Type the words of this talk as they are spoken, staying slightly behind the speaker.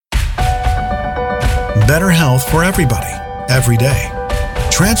better health for everybody, every day.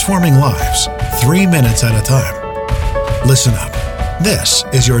 Transforming lives, 3 minutes at a time. Listen up. This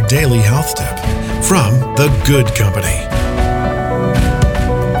is your daily health tip from The Good Company.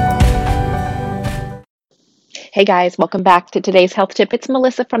 Hey guys, welcome back to today's health tip. It's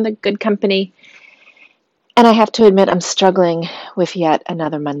Melissa from The Good Company. And I have to admit, I'm struggling with yet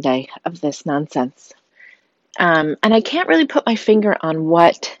another Monday of this nonsense. And I can't really put my finger on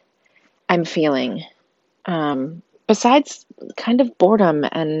what I'm feeling. Besides kind of boredom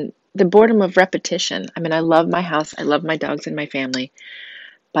and the boredom of repetition. I mean, I love my house, I love my dogs and my family,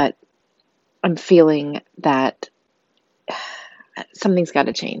 but I'm feeling that something's got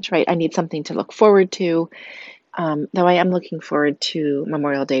to change, right? I need something to look forward to. Though I am looking forward to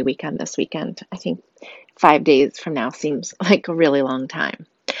Memorial Day weekend this weekend. I think 5 days from now seems like a really long time.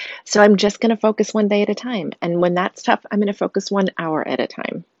 So I'm just going to focus one day at a time. And when that's tough, I'm going to focus 1 hour at a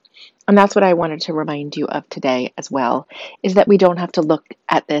time. And that's what I wanted to remind you of today as well, is that we don't have to look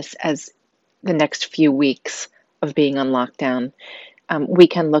at this as the next few weeks of being on lockdown. We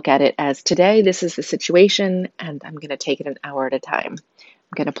can look at it as today, this is the situation, and I'm going to take it an hour at a time.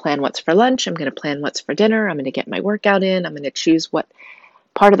 I'm going to plan what's for lunch. I'm going to plan what's for dinner. I'm going to get my workout in. I'm going to choose what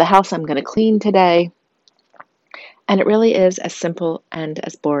part of the house I'm going to clean today. And it really is as simple and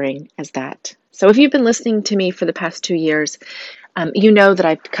as boring as that. So if you've been listening to me for the past 2 years, you know that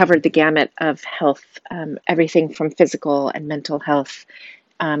I've covered the gamut of health, everything from physical and mental health,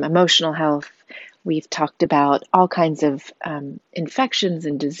 emotional health. We've talked about all kinds of infections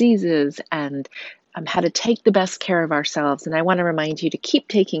and diseases and how to take the best care of ourselves. And I want to remind you to keep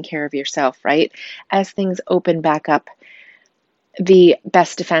taking care of yourself, right? As things open back up, the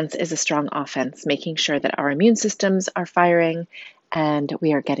best defense is a strong offense, making sure that our immune systems are firing and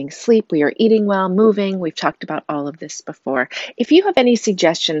we are getting sleep, we are eating well, moving. We've talked about all of this before. If you have any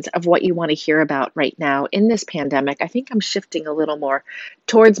suggestions of what you want to hear about right now in this pandemic, I think I'm shifting a little more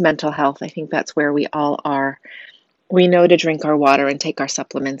towards mental health. I think that's where we all are. We know to drink our water and take our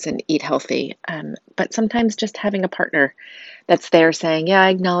supplements and eat healthy. But sometimes just having a partner that's there saying, yeah,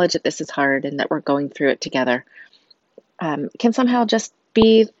 I acknowledge that this is hard and that we're going through it together, can somehow just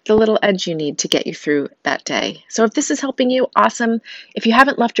be the little edge you need to get you through that day. So if this is helping you, awesome. If you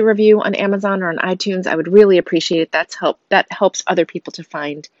haven't left a review on Amazon or on iTunes, I would really appreciate it. That helps other people to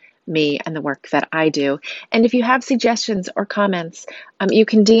find me and the work that I do. And if you have suggestions or comments, you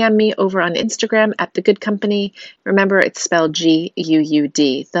can DM me over on Instagram at The Good Company. Remember, it's spelled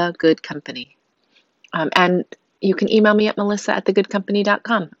G-U-U-D, The Good Company. And you can email me at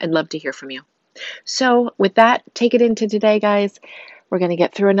melissa@thegoodcompany.com. I'd love to hear from you. So with that, take it into today, guys. We're going to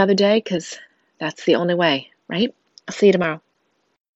get through another day because that's the only way, right? I'll see you tomorrow.